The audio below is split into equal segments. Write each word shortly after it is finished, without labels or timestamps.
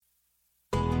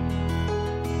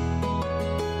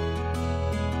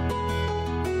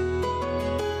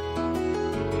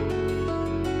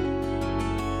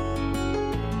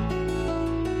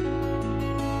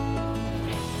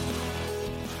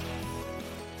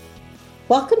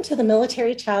Welcome to the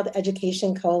Military Child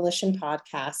Education Coalition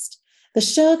podcast, the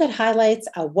show that highlights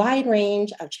a wide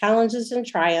range of challenges and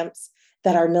triumphs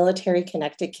that our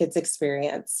military-connected kids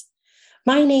experience.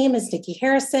 My name is Nikki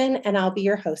Harrison, and I'll be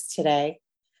your host today.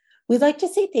 We'd like to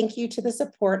say thank you to the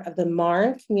support of the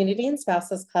Marne Community and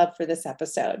Spouses Club for this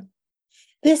episode.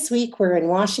 This week, we're in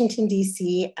Washington,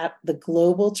 D.C. at the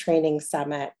Global Training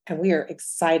Summit, and we are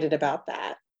excited about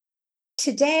that.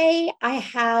 Today, I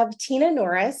have Tina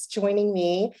Norris joining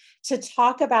me to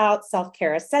talk about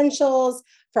self-care essentials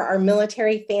for our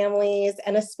military families,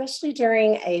 and especially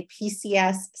during a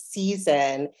PCS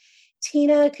season.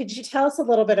 Tina, could you tell us a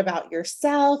little bit about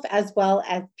yourself as well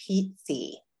as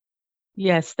PTC?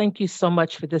 Yes, thank you so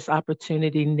much for this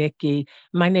opportunity, Nikki.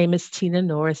 My name is Tina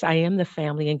Norris. I am the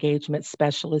Family Engagement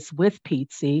Specialist with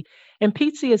PTC. And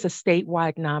PTC is a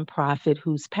statewide nonprofit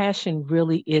whose passion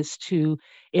really is to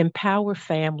empower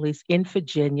families in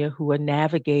Virginia who are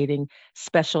navigating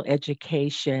special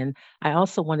education. I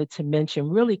also wanted to mention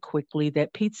really quickly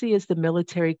that PTC is the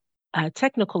military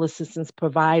technical assistance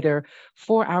provider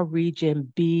for our Region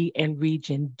B and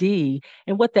Region D.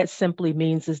 And what that simply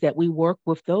means is that we work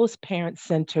with those parent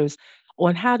centers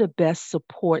on how to best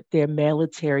support their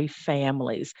military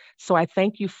families. So I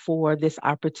thank you for this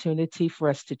opportunity for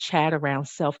us to chat around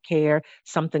self-care,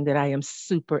 something that I am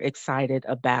super excited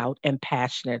about and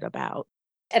passionate about.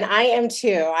 And I am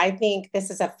too. I think this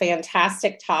is a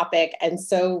fantastic topic and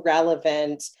so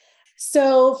relevant.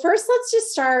 So first, let's just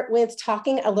start with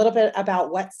talking a little bit about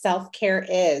what self-care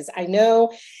is. I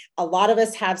know a lot of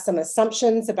us have some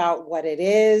assumptions about what it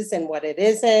is and what it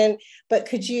isn't, but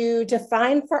could you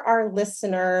define for our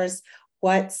listeners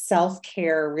what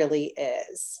self-care really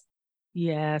is?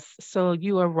 Yes, so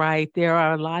you are right. There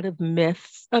are a lot of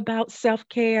myths about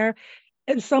self-care,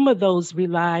 and some of those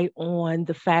rely on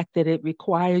the fact that it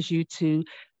requires you to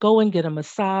go and get a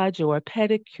massage or a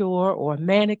pedicure or a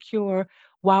manicure.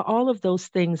 While all of those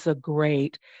things are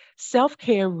great, self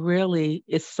care really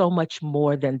is so much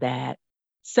more than that.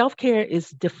 Self care is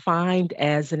defined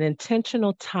as an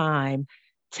intentional time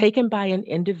taken by an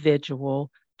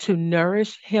individual to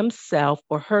nourish himself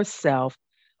or herself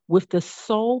with the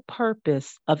sole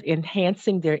purpose of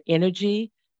enhancing their energy,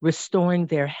 restoring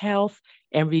their health,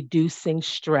 and reducing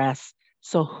stress.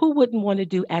 So, who wouldn't want to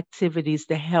do activities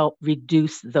to help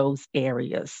reduce those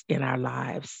areas in our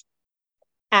lives?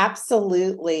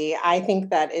 Absolutely. I think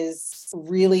that is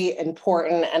really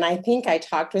important. And I think I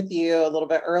talked with you a little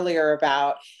bit earlier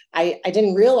about, I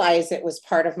didn't realize it was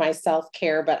part of my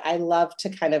self-care, but I love to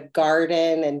kind of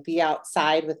garden and be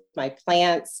outside with my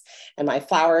plants and my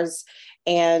flowers.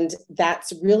 And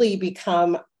that's really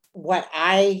become what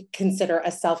I consider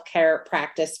a self-care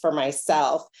practice for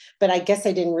myself. But I guess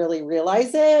I didn't really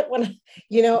realize it when,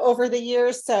 over the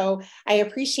years. So I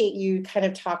appreciate you kind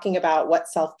of talking about what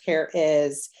self-care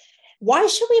is. Why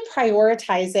should we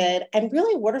prioritize it? And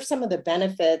really, what are some of the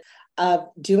benefits of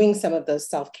doing some of those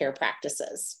self-care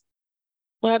practices?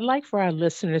 Well, I'd like for our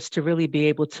listeners to really be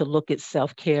able to look at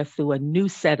self care through a new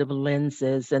set of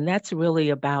lenses. And that's really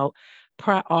about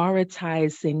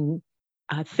prioritizing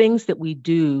things that we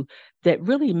do that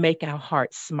really make our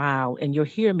hearts smile. And you'll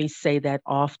hear me say that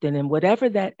often. And whatever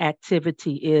that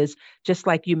activity is, just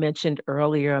like you mentioned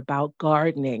earlier about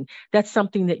gardening, that's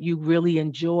something that you really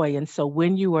enjoy. And so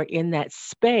when you are in that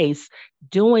space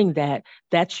doing that,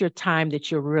 that's your time that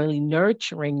you're really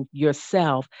nurturing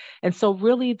yourself. And so,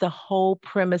 really, the whole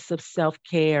premise of self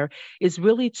care is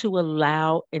really to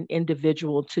allow an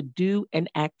individual to do an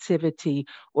activity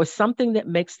or something that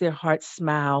makes their heart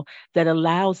smile, that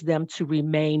allows them to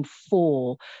remain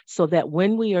full, so that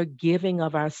when we are giving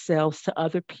of ourselves to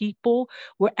other people,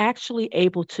 we're actually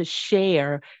able to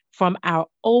share from our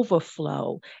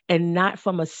overflow and not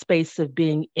from a space of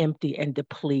being empty and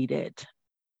depleted.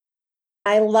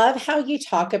 I love how you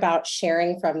talk about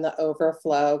sharing from the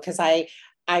overflow, because I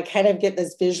kind of get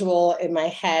this visual in my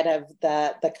head of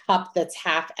the cup that's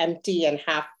half empty and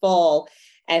half full,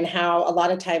 and how a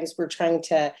lot of times we're trying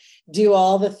to do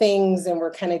all the things and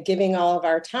we're kind of giving all of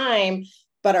our time,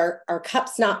 but our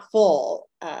cup's not full.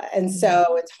 And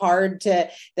so it's hard to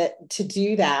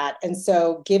do that. And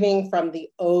so giving from the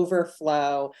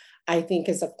overflow, I think,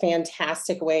 is a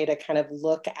fantastic way to kind of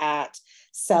look at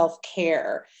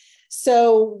self-care.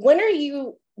 So when are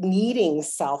you needing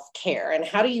self-care, and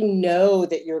how do you know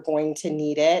that you're going to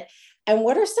need it? And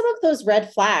what are some of those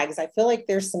red flags? I feel like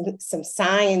there's some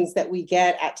signs that we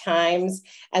get at times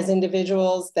as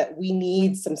individuals that we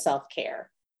need some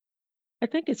self-care. I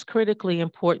think it's critically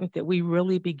important that we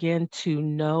really begin to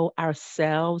know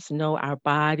ourselves, know our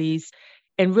bodies,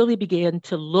 and really begin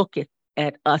to look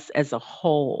at us as a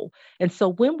whole. And so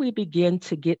when we begin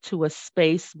to get to a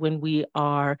space when we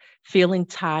are feeling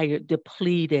tired,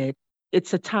 depleted,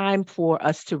 it's a time for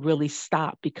us to really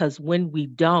stop, because when we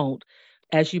don't,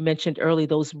 as you mentioned earlier,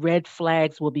 those red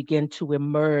flags will begin to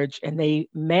emerge, and they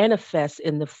manifest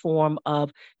in the form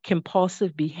of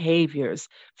compulsive behaviors.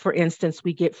 For instance,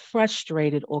 we get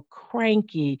frustrated or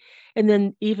cranky. And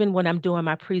then, even when I'm doing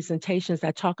my presentations,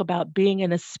 I talk about being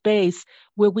in a space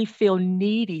where we feel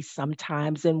needy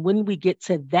sometimes. And when we get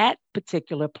to that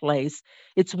particular place,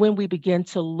 it's when we begin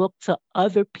to look to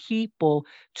other people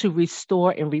to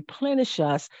restore and replenish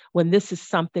us, when this is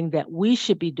something that we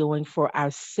should be doing for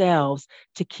ourselves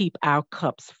to keep our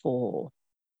cups full.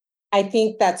 I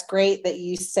think that's great that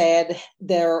you said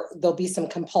there'll be some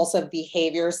compulsive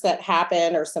behaviors that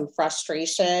happen or some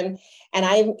frustration. And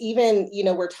I'm even,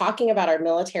 we're talking about our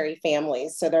military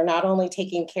families. So they're not only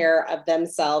taking care of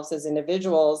themselves as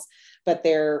individuals, but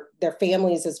their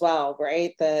families as well,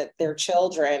 right? Their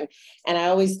children. And I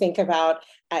always think about,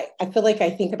 I feel like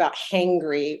I think about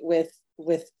hangry with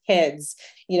kids,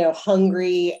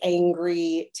 hungry,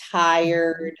 angry,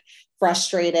 tired,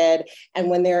 frustrated. And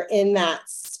when they're in that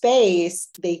space,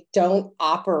 they don't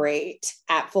operate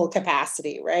at full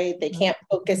capacity, right? They can't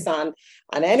focus on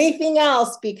anything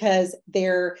else because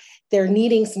they're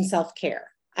needing some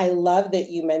self-care. I love that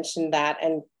you mentioned that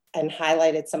and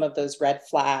highlighted some of those red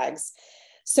flags.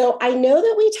 So I know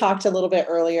that we talked a little bit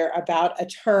earlier about a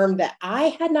term that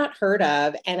I had not heard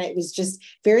of, and it was just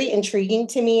very intriguing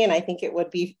to me, and I think it would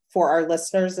be for our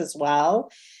listeners as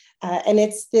well. And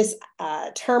it's this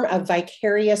term of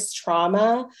vicarious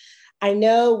trauma. I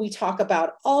know we talk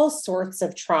about all sorts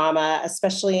of trauma,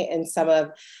 especially in some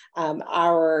of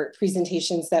our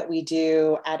presentations that we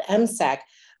do at MCEC.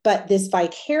 But this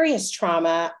vicarious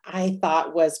trauma, I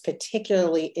thought, was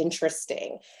particularly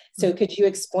interesting. So could you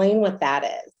explain what that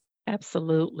is?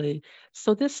 Absolutely.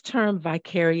 So, this term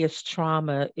vicarious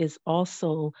trauma is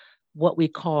also what we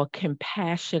call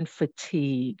compassion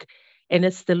fatigue. And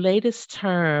it's the latest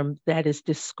term that is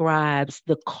describes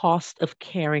the cost of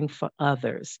caring for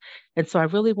others. And so I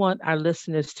really want our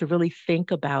listeners to really think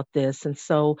about this. And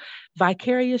so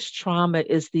vicarious trauma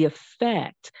is the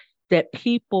effect that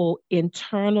people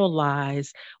internalize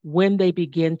when they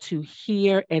begin to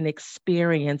hear and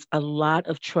experience a lot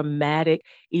of traumatic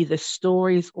either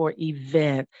stories or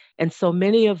event. And so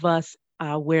many of us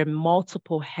wear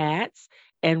multiple hats.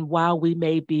 And while we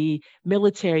may be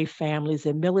military families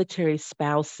and military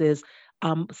spouses,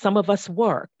 some of us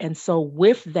work. And so,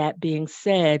 with that being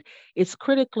said, it's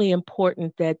critically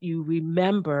important that you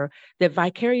remember that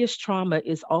vicarious trauma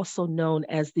is also known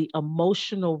as the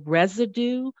emotional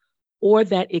residue or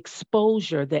that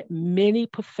exposure that many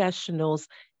professionals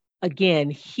again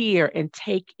hear and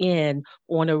take in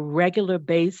on a regular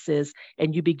basis,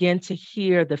 and you begin to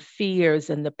hear the fears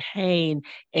and the pain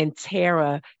and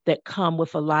terror that come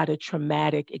with a lot of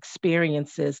traumatic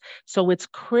experiences. So it's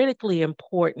critically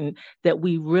important that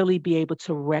we really be able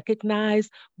to recognize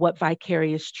what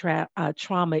vicarious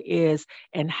trauma is,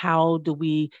 and how do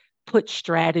we put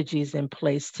strategies in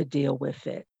place to deal with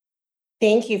it.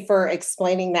 Thank you for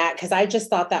explaining that, because I just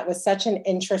thought that was such an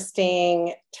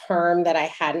interesting term that I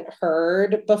hadn't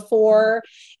heard before.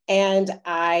 And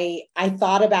I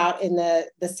thought about in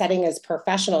the setting as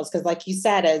professionals, because like you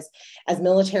said, as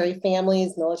military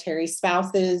families, military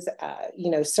spouses,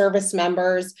 service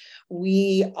members,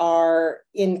 we are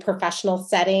in professional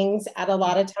settings at a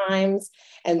lot of times.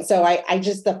 And so I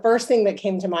just, the first thing that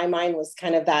came to my mind was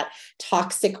kind of that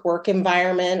toxic work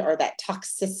environment, or that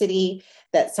toxicity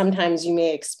that sometimes you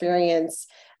may experience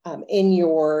in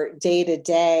your day to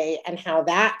day, and how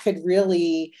that could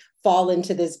really fall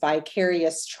into this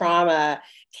vicarious trauma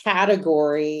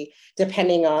category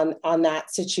depending on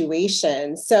that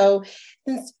situation. So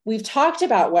since we've talked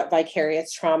about what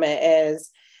vicarious trauma is,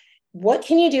 what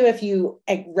can you do if you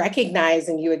recognize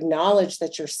and you acknowledge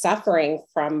that you're suffering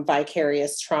from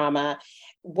vicarious trauma?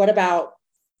 What about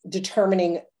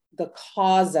determining the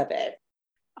cause of it?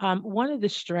 One of the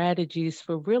strategies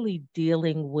for really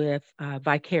dealing with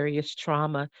vicarious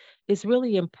trauma is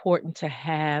really important to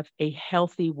have a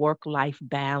healthy work life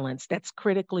balance. That's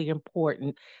critically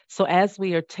important. So, as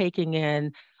we are taking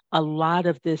in a lot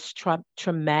of this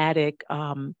traumatic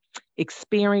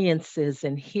experiences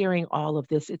and hearing all of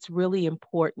this, it's really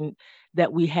important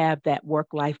that we have that work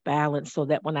life balance, so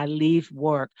that when I leave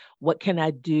work, what can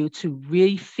I do to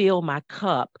refill my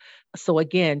cup? So,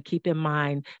 again, keep in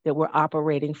mind that we're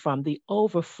operating from the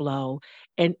overflow.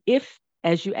 And if,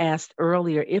 as you asked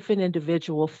earlier, if an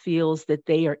individual feels that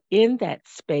they are in that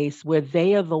space where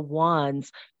they are the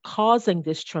ones causing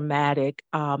this traumatic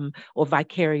or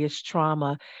vicarious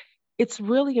trauma, it's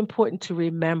really important to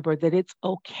remember that it's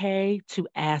okay to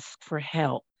ask for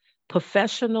help.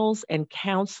 Professionals and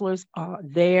counselors are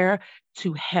there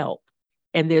to help,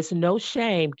 and there's no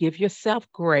shame. Give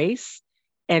yourself grace.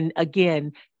 And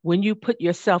again, when you put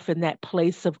yourself in that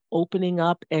place of opening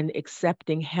up and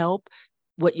accepting help,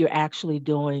 what you're actually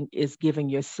doing is giving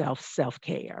yourself self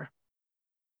care.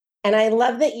 And I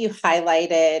love that you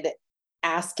highlighted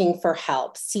asking for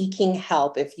help, seeking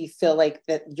help if you feel like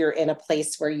that you're in a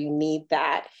place where you need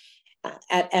that.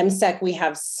 At MCEC, we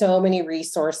have so many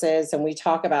resources and we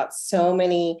talk about so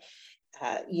many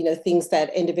things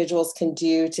that individuals can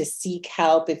do to seek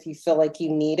help if you feel like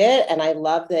you need it. And I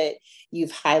love that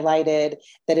you've highlighted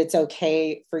that it's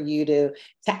okay for you to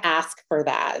ask for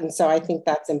that. And so I think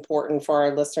that's important for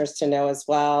our listeners to know as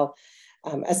well,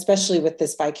 especially with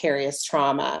this vicarious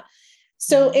trauma.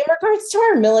 So in regards to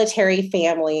our military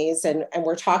families, and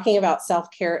we're talking about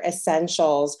self-care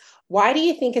essentials, why do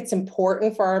you think it's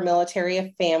important for our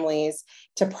military families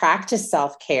to practice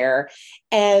self-care?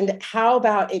 And how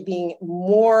about it being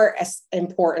more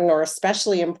important or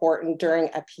especially important during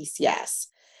a PCS?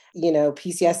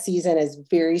 PCS season is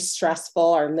very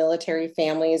stressful. Our military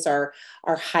families are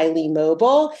highly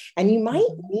mobile, and you might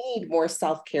Mhm. need more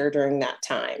self-care during that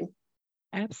time.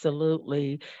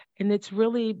 Absolutely. And it's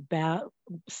really about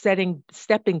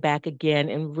stepping back again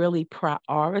and really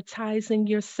prioritizing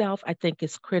yourself, I think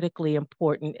is critically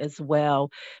important as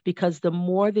well, because the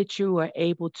more that you are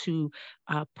able to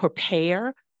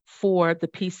prepare for the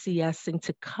PCSing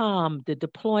to come, the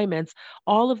deployments,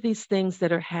 all of these things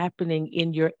that are happening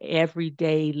in your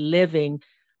everyday living,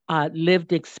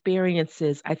 lived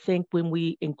experiences, I think when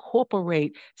we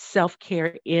incorporate self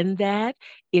care in that,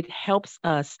 it helps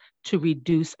us to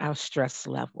reduce our stress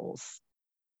levels.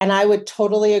 And I would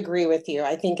totally agree with you.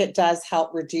 I think it does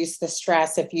help reduce the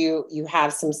stress if you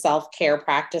have some self-care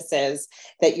practices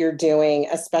that you're doing,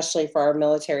 especially for our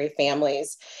military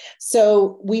families.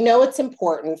 So we know it's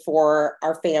important for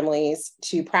our families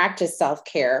to practice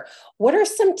self-care. What are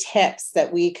some tips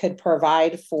that we could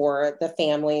provide for the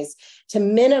families to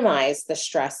minimize the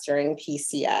stress during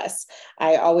PCS?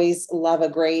 I always love a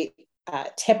great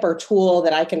tip or tool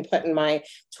that I can put in my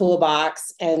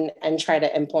toolbox and try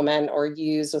to implement or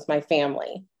use with my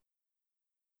family.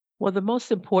 Well, the most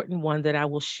important one that I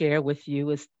will share with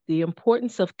you is the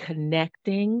importance of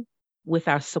connecting with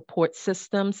our support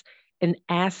systems and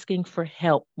asking for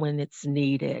help when it's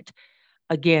needed.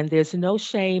 Again, there's no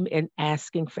shame in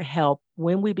asking for help.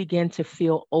 When we begin to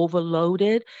feel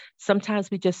overloaded, sometimes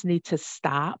we just need to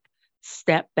stop,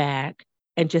 step back,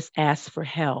 and just ask for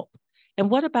help. And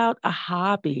what about a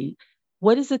hobby?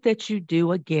 What is it that you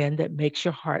do again that makes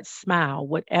your heart smile?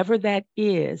 Whatever that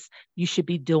is, you should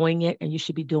be doing it and you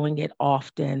should be doing it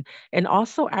often. And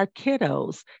also, our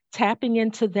kiddos, tapping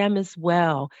into them as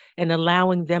well and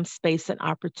allowing them space and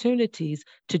opportunities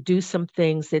to do some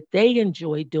things that they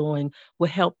enjoy doing will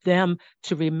help them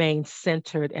to remain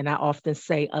centered, and I often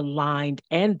say aligned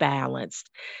and balanced.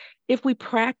 If we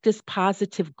practice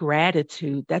positive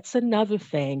gratitude, that's another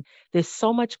thing. There's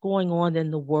so much going on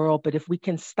in the world, but if we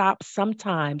can stop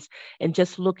sometimes and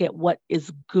just look at what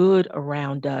is good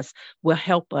around us, will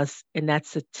help us. And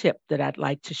that's a tip that I'd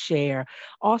like to share.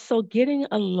 Also, getting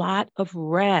a lot of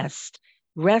rest.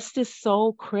 Rest is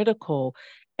so critical.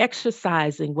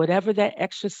 Exercising, whatever that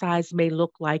exercise may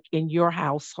look like in your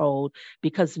household,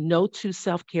 because no two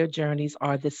self care journeys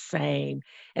are the same.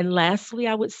 And lastly,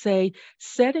 I would say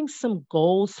setting some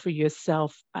goals for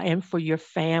yourself and for your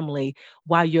family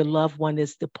while your loved one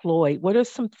is deployed. What are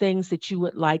some things that you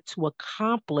would like to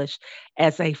accomplish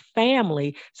as a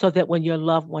family so that when your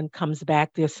loved one comes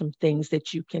back, there's some things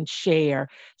that you can share?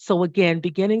 So, again,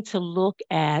 beginning to look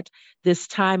at this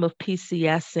time of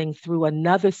PCSing through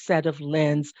another set of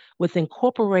lens with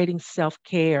incorporating self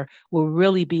care will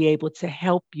really be able to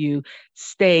help you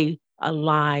stay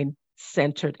aligned,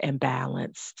 centered, and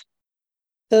balanced.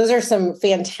 Those are some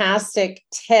fantastic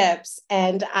tips.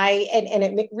 And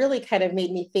it really kind of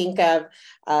made me think of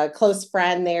a close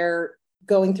friend. They're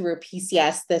going through a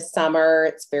PCS this summer.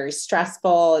 It's very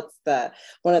stressful. It's the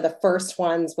one of the first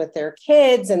ones with their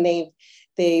kids, and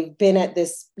they've been at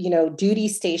this duty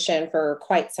station for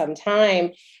quite some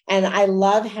time. And I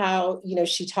love how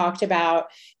she talked about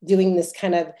doing this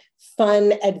kind of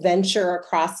fun adventure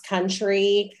across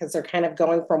country because they're kind of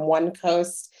going from one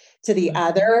coast to the Mhm,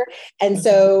 other. And mhm.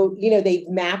 so they've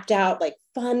mapped out like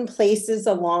fun places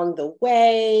along the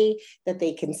way that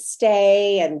they can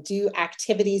stay and do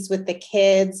activities with the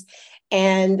kids.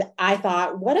 And I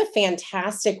thought, what a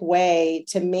fantastic way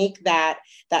to make that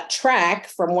trek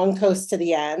from one coast to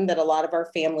the end that a lot of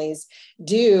our families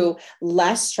do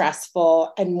less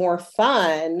stressful and more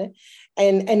fun,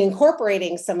 and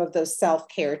incorporating some of those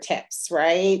self-care tips,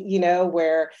 right?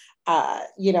 Where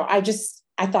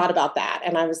I thought about that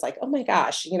and I was like, oh my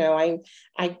gosh,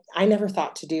 I never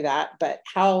thought to do that, but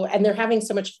how, and they're having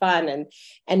so much fun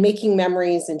and making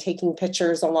memories and taking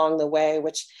pictures along the way,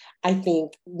 which I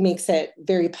think makes it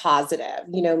very positive,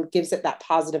 gives it that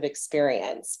positive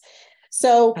experience.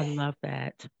 So I love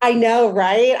that. I know,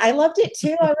 right? I loved it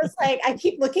too. I was like, I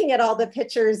keep looking at all the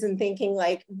pictures and thinking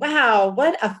like, wow,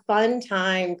 what a fun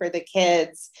time for the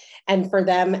kids and for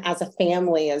them as a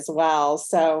family as well.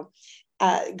 So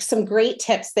some great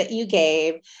tips that you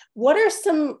gave. What are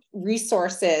some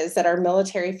resources that our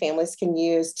military families can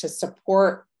use to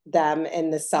support them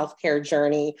in the self-care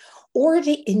journey or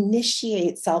to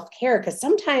initiate self-care? Because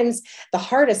sometimes the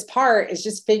hardest part is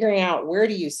just figuring out where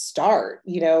do you start,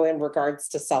 in regards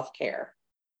to self-care.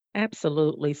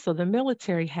 Absolutely. So the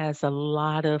military has a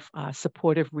lot of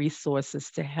supportive resources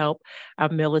to help our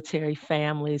military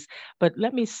families. But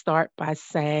let me start by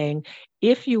saying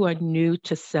if you are new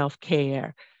to self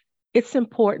care, it's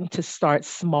important to start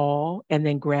small and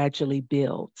then gradually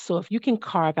build. So if you can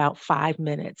carve out 5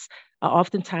 minutes, I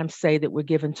oftentimes say that we're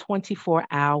given 24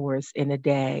 hours in a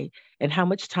day. And how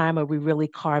much time are we really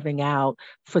carving out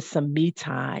for some me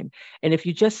time? And if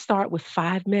you just start with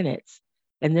 5 minutes,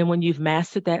 and then when you've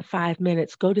mastered that 5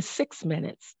 minutes, go to 6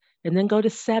 minutes. And then go to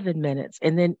 7 minutes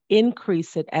and then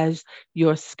increase it as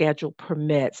your schedule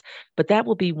permits. But that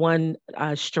will be one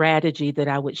strategy that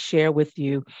I would share with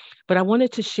you. But I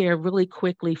wanted to share really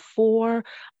quickly four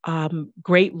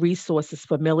great resources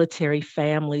for military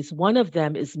families. One of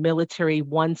them is Military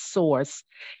One Source,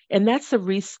 and that's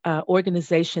a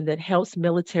organization that helps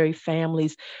military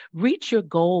families reach your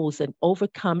goals and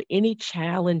overcome any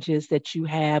challenges that you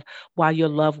have while your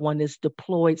loved one is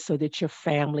deployed so that your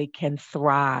family can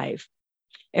thrive.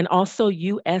 And also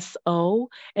USO,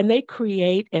 and they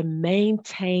create and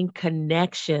maintain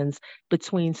connections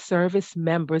between service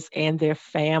members and their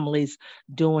families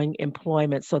during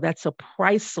employment. So that's a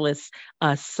priceless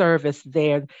service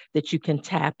there that you can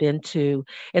tap into.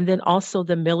 And then also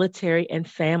the Military and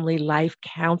Family Life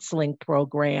Counseling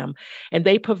Program. And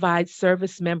they provide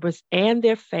service members and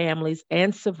their families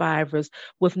and survivors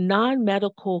with non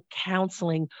medical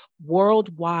counseling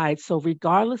worldwide. So,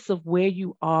 regardless of where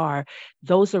you are,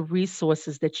 those are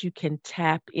resources that you can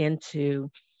tap into.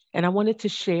 And I wanted to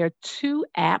share two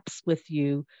apps with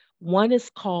you. One is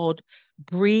called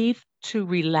Breathe to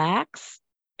Relax,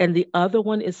 and the other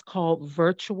one is called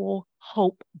Virtual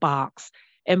Hope Box.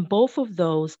 And both of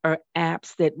those are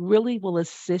apps that really will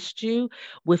assist you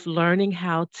with learning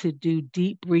how to do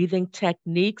deep breathing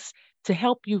techniques to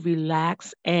help you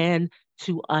relax and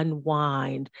to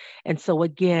unwind. And so,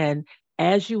 again,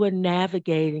 as you are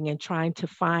navigating and trying to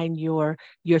find your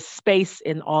space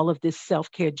in all of this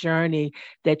self-care journey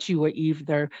that you are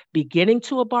either beginning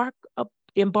to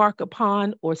embark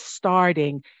upon or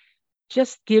starting,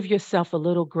 just give yourself a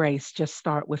little grace. Just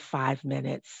start with 5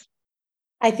 minutes.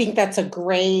 I think that's a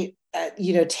great,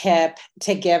 tip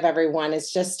to give everyone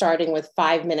is just starting with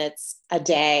 5 minutes a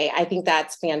day. I think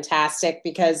that's fantastic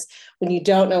because when you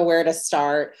don't know where to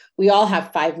start, we all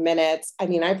have 5 minutes. I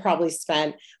mean, I probably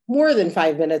spent more than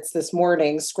 5 minutes this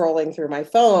morning scrolling through my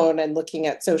phone and looking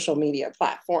at social media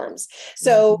platforms.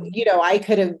 So, Mhm. I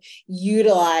could have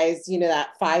utilized,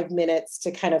 that 5 minutes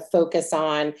to kind of focus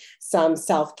on some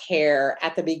self-care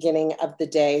at the beginning of the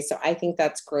day. So I think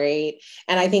that's great.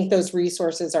 And I think those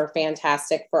resources are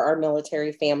fantastic for our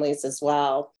military families as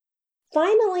well.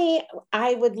 Finally,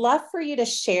 I would love for you to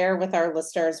share with our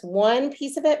listeners one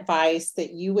piece of advice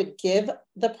that you would give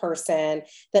the person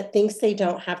that thinks they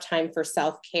don't have time for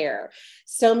self care.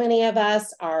 So many of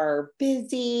us are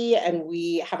busy and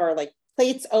we have our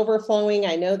plates overflowing.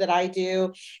 I know that I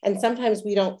do. And sometimes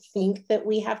we don't think that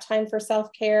we have time for self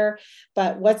care.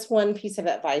 But what's one piece of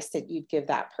advice that you'd give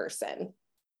that person?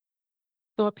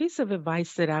 So, a piece of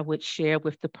advice that I would share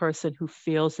with the person who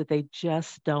feels that they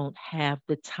just don't have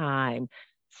the time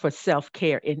for self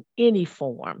care in any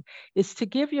form is to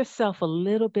give yourself a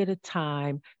little bit of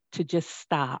time to just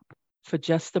stop for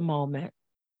just a moment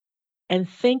and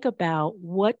think about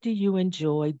what do you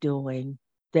enjoy doing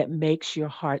that makes your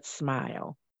heart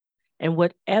smile. And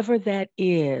whatever that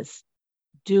is,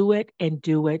 do it and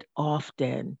do it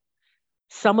often.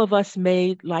 Some of us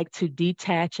may like to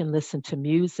detach and listen to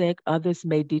music. Others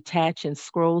may detach and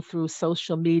scroll through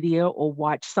social media or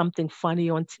watch something funny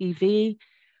on TV.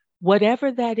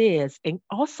 whatever that is, and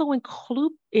also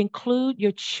include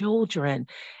your children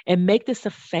and make this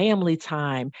a family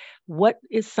time. What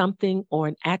is something or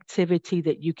an activity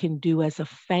that you can do as a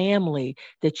family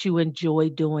that you enjoy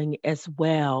doing as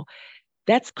well?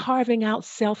 That's carving out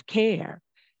self-care.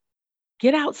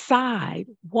 Get outside,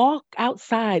 walk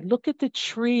outside, look at the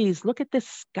trees, look at the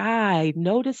sky,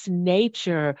 notice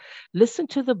nature, listen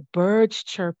to the birds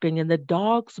chirping and the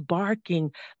dogs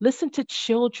barking, listen to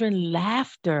children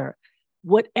laughter.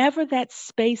 Whatever that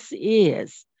space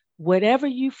is, whatever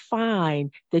you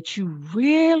find that you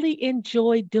really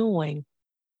enjoy doing,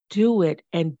 do it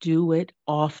and do it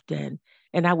often.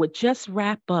 And I would just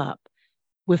wrap up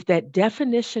with that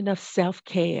definition of self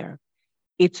care.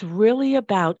 It's really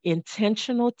about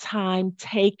intentional time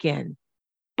taken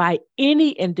by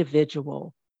any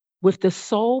individual with the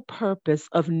sole purpose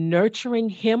of nurturing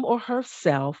him or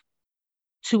herself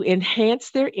to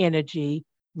enhance their energy,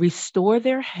 restore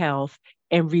their health,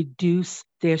 and reduce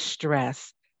their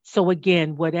stress. So,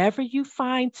 again, whatever you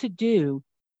find to do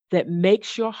that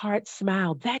makes your heart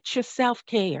smile, that's your self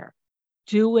care.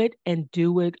 Do it and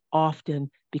do it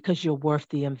often because you're worth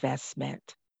the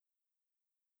investment.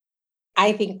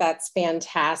 I think that's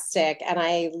fantastic. And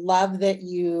I love that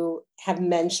you have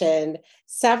mentioned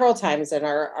several times in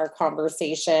our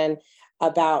conversation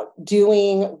about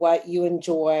doing what you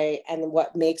enjoy and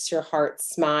what makes your heart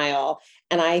smile.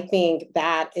 And I think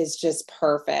that is just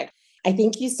perfect. I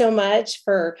thank you so much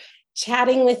for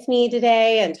chatting with me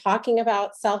today and talking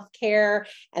about self care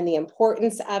and the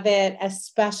importance of it,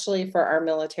 especially for our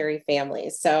military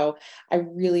families. So I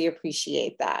really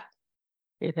appreciate that.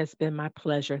 It has been my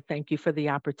pleasure. Thank you for the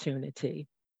opportunity.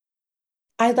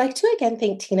 I'd like to again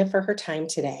thank Tina for her time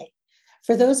today.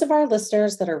 For those of our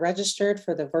listeners that are registered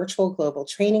for the Virtual Global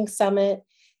Training Summit,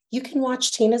 you can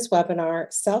watch Tina's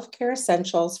webinar, Self Care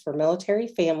Essentials for Military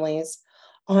Families,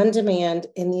 on demand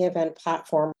in the event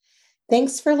platform.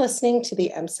 Thanks for listening to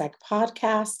the MSEC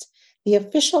podcast, the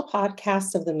official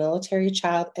podcast of the Military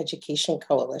Child Education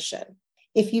Coalition.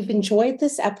 If you've enjoyed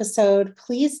this episode,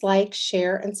 please like,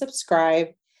 share, and subscribe.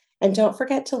 And don't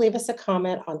forget to leave us a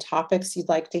comment on topics you'd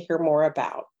like to hear more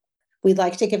about. We'd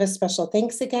like to give a special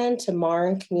thanks again to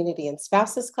Marne Community and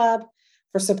Spouses Club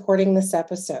for supporting this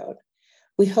episode.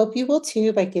 We hope you will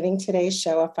too by giving today's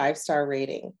show a 5-star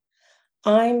rating.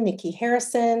 I'm Nikki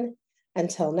Harrison.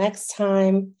 Until next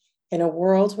time, in a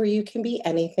world where you can be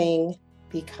anything,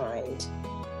 be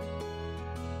kind.